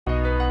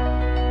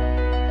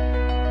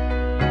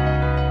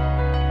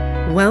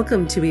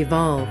Welcome to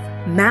Evolve,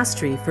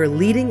 Mastery for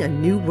Leading a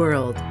New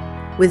World,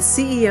 with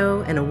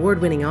CEO and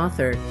award-winning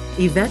author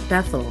Yvette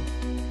Bethel.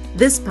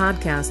 This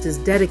podcast is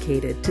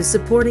dedicated to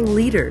supporting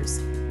leaders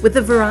with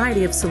a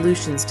variety of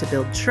solutions to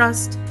build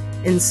trust,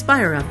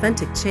 inspire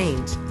authentic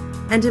change,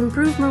 and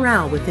improve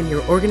morale within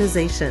your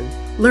organization.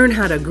 Learn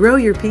how to grow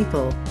your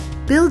people,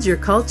 build your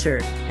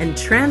culture, and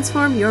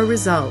transform your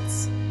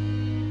results.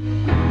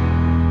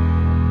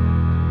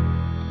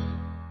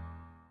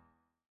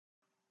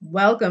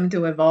 Welcome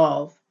to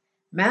Evolve,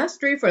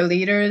 Mastery for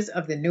Leaders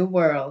of the New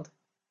World.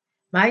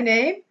 My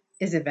name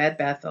is Yvette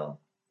Bethel,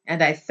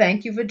 and I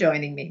thank you for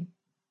joining me.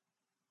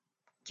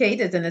 Kate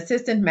is an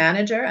assistant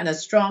manager and a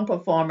strong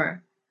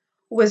performer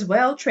who is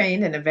well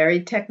trained in a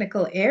very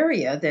technical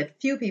area that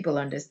few people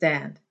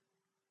understand.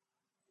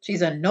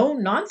 She's a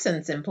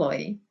no-nonsense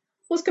employee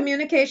whose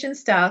communication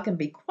style can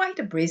be quite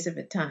abrasive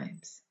at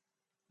times.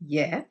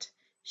 Yet,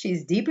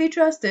 she's deeply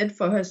trusted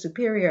for her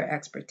superior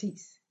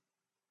expertise.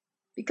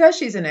 Because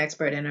she's an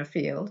expert in her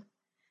field,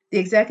 the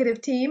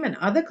executive team and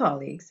other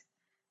colleagues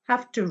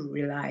have to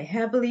rely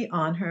heavily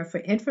on her for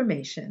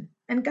information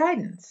and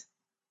guidance.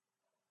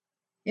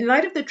 In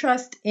light of the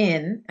trust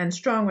in and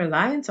strong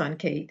reliance on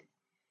Kate,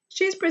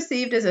 she's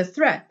perceived as a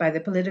threat by the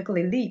political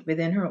elite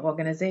within her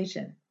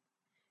organization,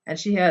 and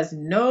she has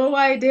no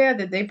idea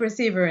that they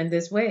perceive her in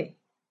this way.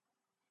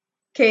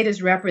 Kate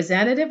is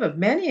representative of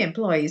many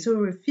employees who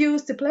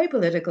refuse to play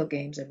political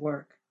games at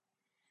work.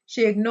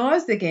 She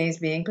ignores the games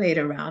being played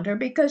around her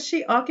because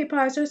she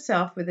occupies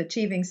herself with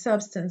achieving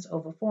substance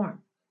over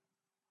form.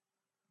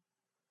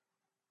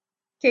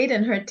 Kate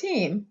and her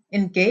team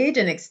engage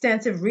in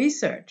extensive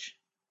research.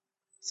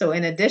 So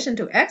in addition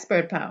to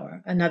expert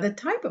power, another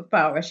type of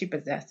power she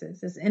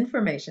possesses is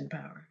information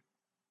power.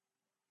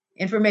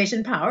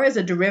 Information power is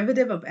a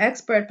derivative of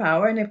expert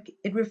power, and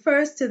it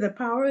refers to the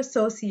power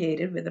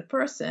associated with a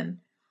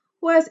person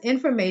who has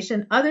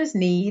information others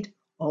need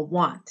or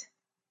want.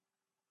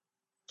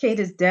 Kate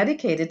is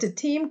dedicated to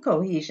team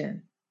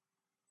cohesion,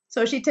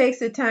 so she takes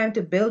the time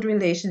to build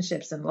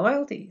relationships and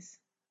loyalties.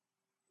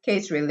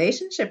 Kate's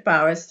relationship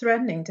power is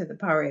threatening to the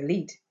power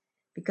elite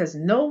because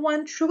no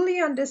one truly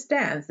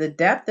understands the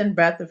depth and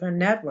breadth of her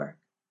network.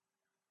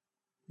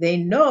 They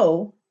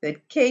know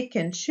that Kate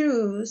can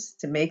choose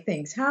to make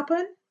things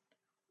happen,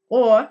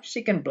 or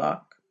she can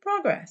block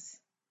progress.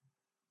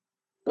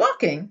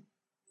 Blocking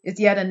is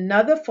yet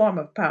another form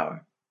of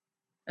power,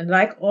 and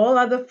like all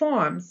other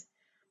forms,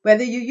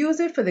 whether you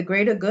use it for the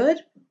greater good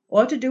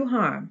or to do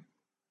harm,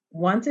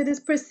 once it is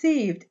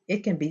perceived,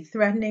 it can be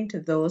threatening to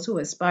those who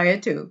aspire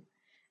to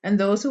and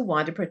those who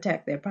want to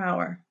protect their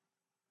power.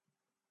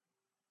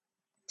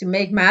 To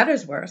make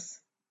matters worse,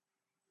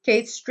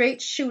 Kate's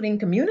straight-shooting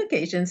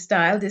communication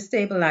style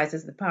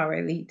destabilizes the power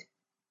elite.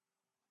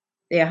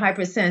 They are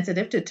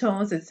hypersensitive to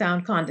tones that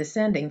sound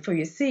condescending, for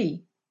you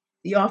see,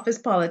 the office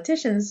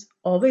politicians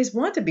always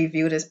want to be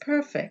viewed as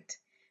perfect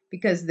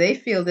because they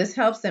feel this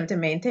helps them to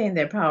maintain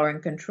their power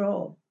and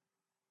control.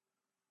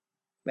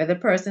 Whether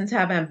persons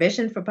have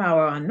ambition for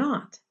power or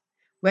not,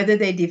 whether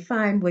they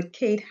define what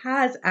Kate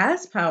has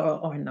as power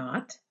or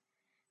not,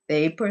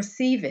 they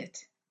perceive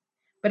it.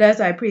 But as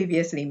I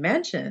previously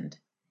mentioned,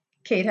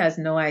 Kate has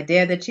no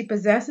idea that she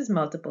possesses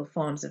multiple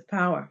forms of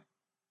power.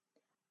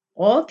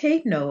 All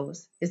Kate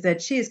knows is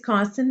that she is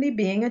constantly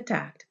being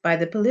attacked by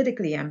the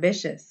politically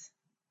ambitious.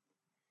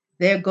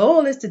 Their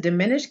goal is to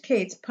diminish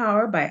Kate's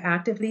power by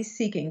actively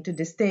seeking to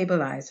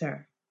destabilize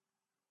her.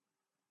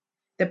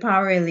 The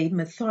power elite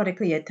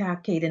methodically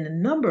attack Kate in a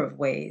number of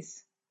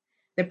ways.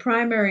 The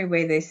primary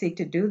way they seek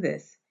to do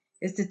this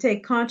is to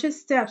take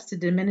conscious steps to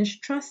diminish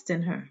trust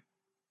in her.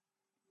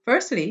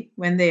 Firstly,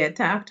 when they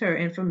attacked her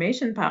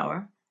information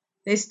power,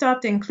 they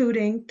stopped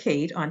including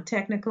Kate on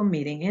technical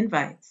meeting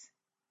invites.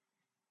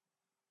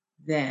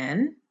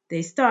 Then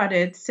they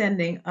started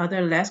sending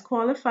other less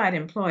qualified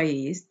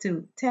employees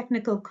to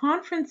technical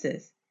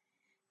conferences,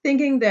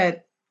 thinking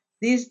that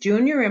these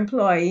junior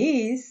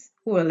employees,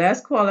 who are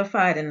less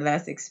qualified and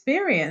less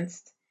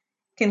experienced,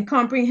 can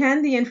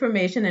comprehend the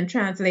information and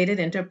translate it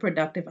into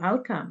productive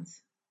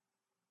outcomes.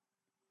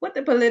 What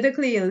the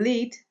politically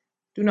elite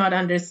do not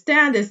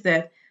understand is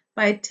that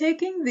by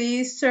taking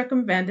these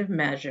circumventive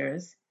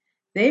measures,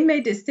 they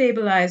may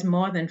destabilize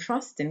more than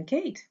trust in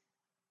Kate.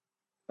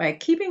 By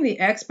keeping the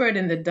expert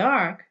in the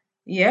dark,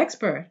 the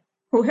expert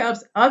who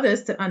helps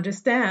others to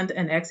understand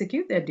and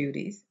execute their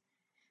duties,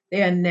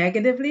 they are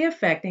negatively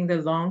affecting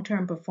the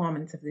long-term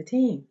performance of the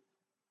team.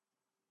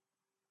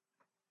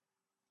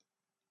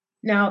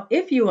 Now,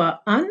 if you are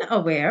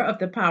unaware of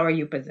the power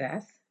you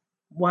possess,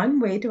 one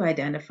way to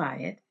identify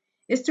it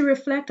is to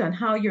reflect on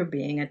how you're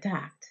being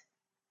attacked.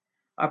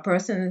 Are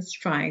persons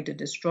trying to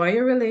destroy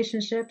your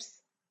relationships?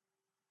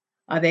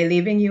 Are they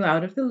leaving you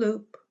out of the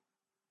loop?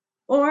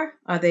 Or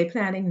are they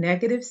planting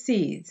negative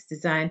seeds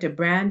designed to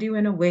brand you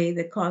in a way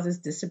that causes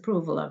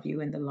disapproval of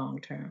you in the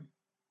long term?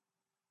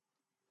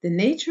 The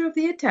nature of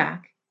the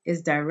attack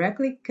is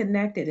directly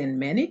connected in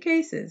many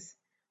cases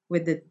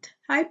with the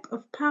type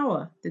of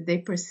power that they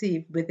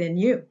perceive within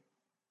you.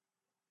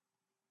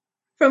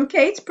 From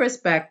Kate's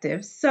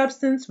perspective,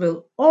 substance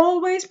will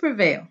always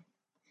prevail,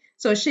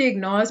 so she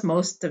ignores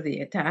most of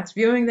the attacks,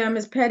 viewing them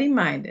as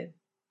petty-minded.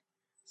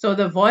 So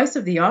the voice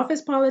of the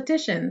office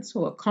politicians,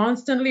 who are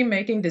constantly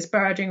making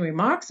disparaging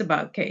remarks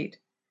about Kate,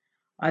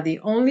 are the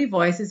only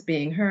voices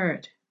being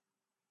heard.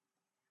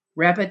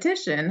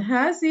 Repetition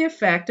has the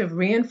effect of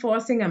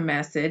reinforcing a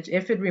message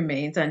if it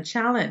remains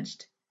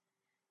unchallenged.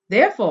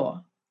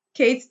 Therefore,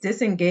 Kate's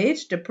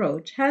disengaged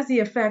approach has the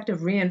effect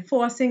of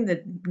reinforcing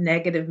the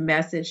negative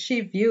message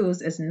she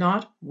views as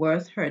not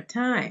worth her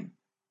time.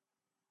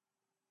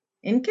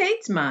 In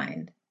Kate's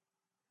mind,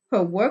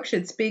 her work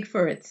should speak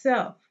for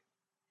itself,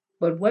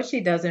 but what she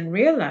doesn't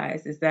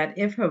realize is that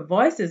if her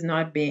voice is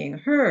not being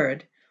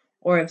heard,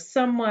 or if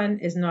someone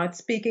is not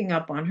speaking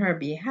up on her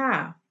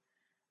behalf,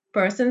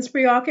 persons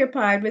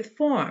preoccupied with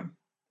form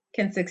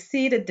can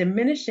succeed at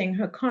diminishing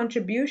her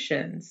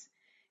contributions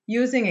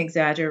using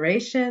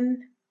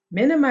exaggeration,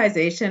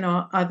 minimization,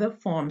 or other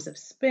forms of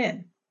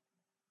spin.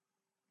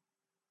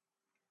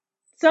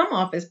 Some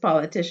office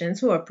politicians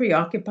who are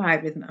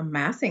preoccupied with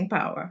amassing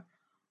power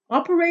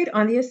operate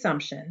on the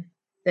assumption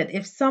that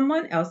if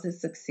someone else is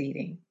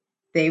succeeding,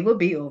 they will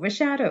be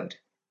overshadowed.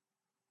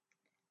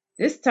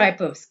 This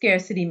type of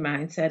scarcity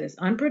mindset is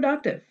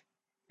unproductive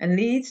and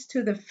leads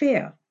to the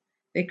fear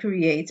that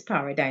creates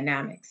power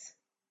dynamics.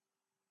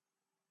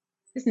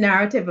 This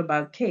narrative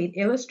about Kate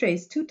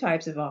illustrates two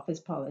types of office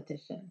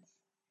politicians.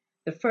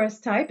 The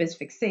first type is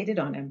fixated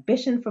on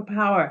ambition for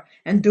power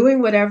and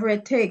doing whatever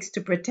it takes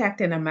to protect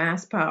and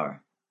amass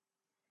power.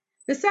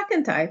 The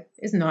second type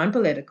is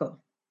non-political.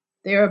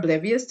 They are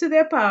oblivious to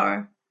their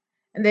power,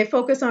 and they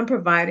focus on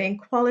providing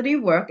quality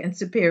work and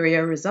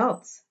superior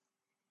results.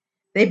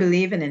 They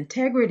believe in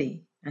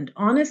integrity and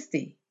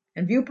honesty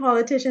and view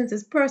politicians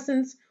as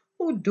persons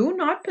who do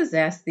not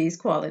possess these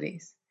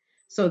qualities,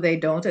 so they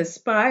don't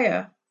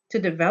aspire to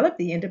develop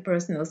the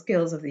interpersonal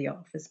skills of the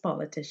office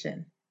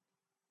politician.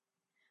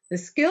 The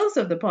skills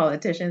of the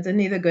politicians are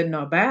neither good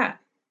nor bad.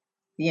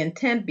 The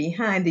intent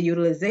behind the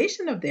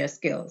utilization of their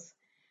skills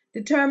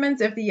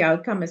determines if the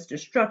outcome is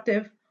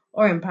destructive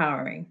or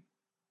empowering.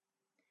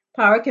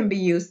 Power can be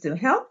used to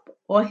help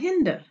or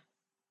hinder,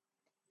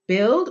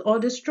 build or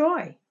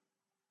destroy.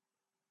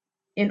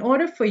 In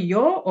order for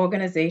your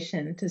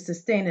organization to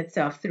sustain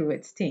itself through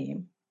its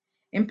team,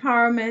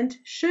 empowerment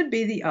should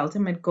be the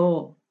ultimate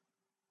goal.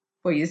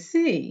 For you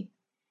see,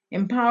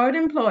 empowered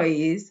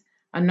employees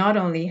are not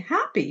only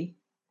happy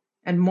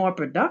and more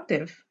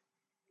productive.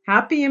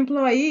 Happy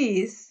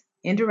employees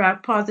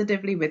interact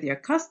positively with your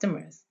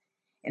customers,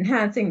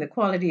 enhancing the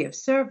quality of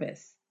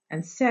service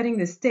and setting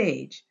the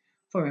stage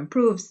for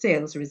improved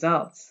sales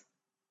results.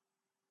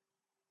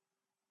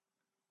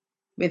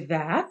 With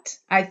that,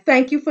 I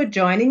thank you for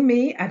joining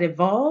me at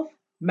Evolve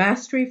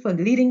Mastery for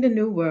Leading the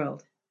New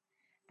World,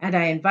 and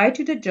I invite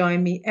you to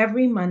join me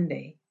every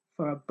Monday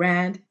for a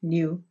brand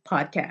new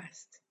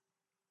podcast.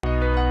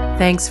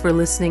 Thanks for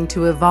listening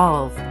to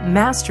Evolve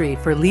Mastery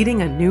for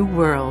Leading a New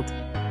World.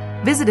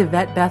 Visit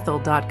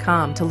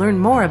YvetteBethel.com to learn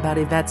more about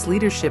Yvette's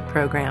leadership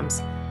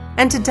programs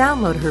and to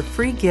download her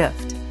free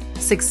gift,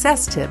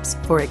 Success Tips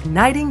for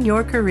Igniting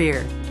Your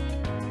Career.